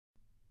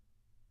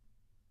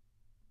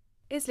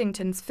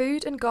Islington's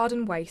food and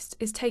garden waste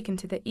is taken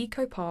to the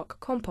EcoPark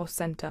Compost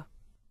Centre,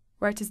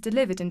 where it is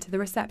delivered into the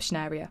reception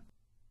area.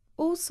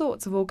 All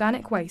sorts of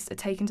organic waste are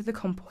taken to the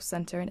compost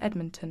centre in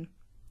Edmonton.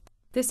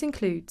 This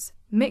includes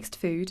mixed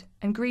food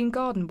and green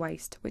garden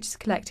waste, which is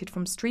collected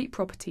from street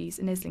properties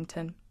in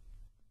Islington.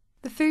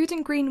 The food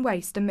and green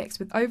waste are mixed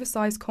with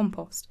oversized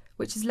compost,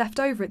 which is left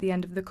over at the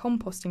end of the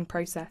composting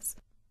process,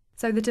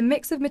 so that a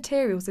mix of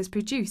materials is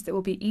produced that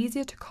will be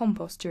easier to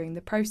compost during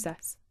the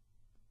process.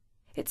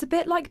 It's a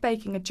bit like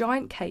baking a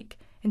giant cake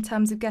in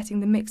terms of getting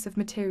the mix of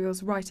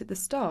materials right at the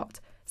start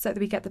so that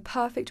we get the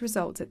perfect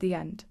result at the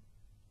end.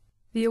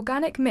 The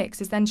organic mix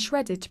is then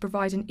shredded to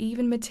provide an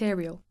even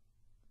material.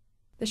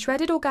 The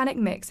shredded organic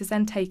mix is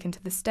then taken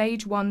to the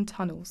Stage 1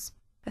 tunnels.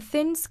 A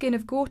thin skin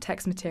of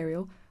Gore-Tex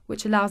material,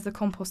 which allows the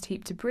compost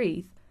heap to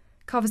breathe,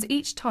 covers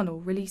each tunnel,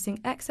 releasing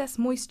excess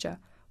moisture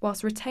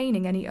whilst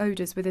retaining any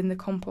odours within the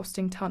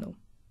composting tunnel.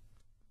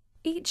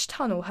 Each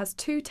tunnel has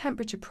 2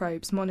 temperature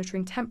probes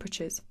monitoring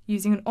temperatures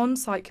using an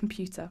on-site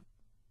computer.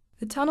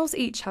 The tunnels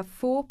each have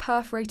 4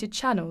 perforated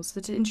channels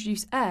that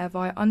introduce air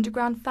via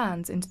underground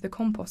fans into the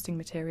composting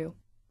material.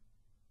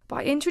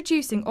 By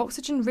introducing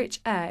oxygen-rich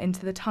air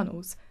into the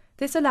tunnels,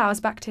 this allows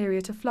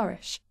bacteria to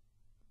flourish.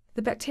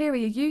 The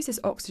bacteria use this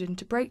oxygen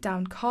to break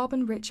down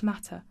carbon-rich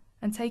matter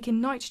and take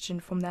in nitrogen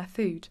from their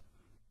food.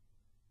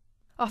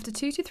 After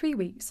 2 to 3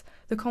 weeks,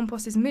 the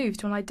compost is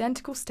moved to an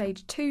identical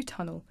Stage 2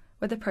 tunnel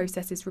where the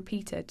process is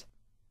repeated.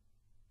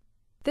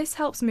 This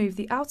helps move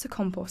the outer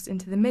compost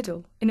into the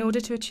middle in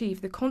order to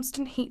achieve the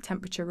constant heat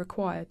temperature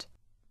required.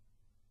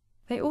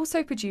 They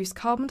also produce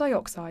carbon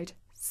dioxide,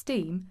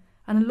 steam,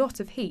 and a lot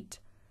of heat,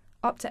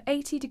 up to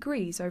 80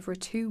 degrees over a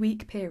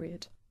 2-week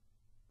period.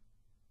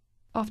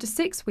 After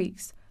 6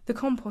 weeks, the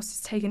compost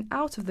is taken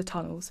out of the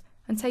tunnels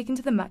and taken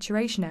to the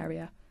maturation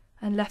area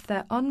and left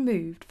there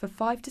unmoved for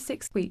 5 to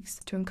 6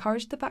 weeks to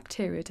encourage the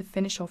bacteria to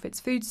finish off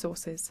its food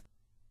sources.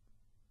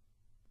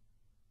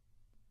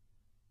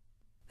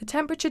 The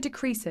temperature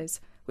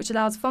decreases, which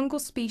allows fungal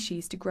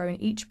species to grow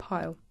in each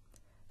pile.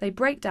 They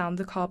break down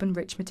the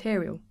carbon-rich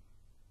material.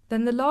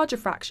 Then the larger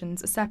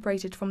fractions are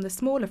separated from the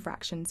smaller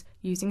fractions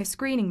using a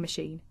screening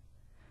machine.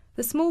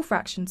 The small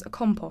fractions are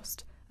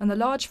compost, and the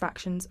large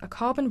fractions are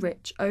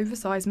carbon-rich,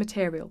 oversized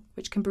material,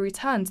 which can be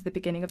returned to the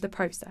beginning of the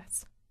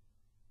process.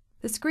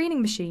 The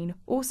screening machine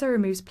also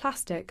removes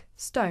plastic,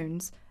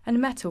 stones, and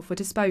metal for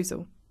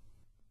disposal.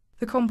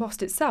 The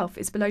compost itself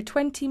is below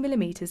 20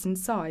 mm in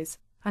size,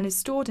 and is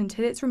stored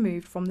until it's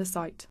removed from the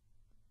site.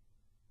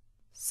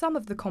 Some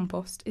of the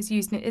compost is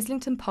used in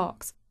Islington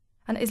parks,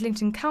 and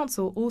Islington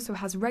Council also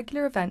has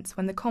regular events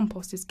when the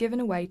compost is given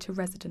away to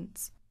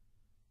residents.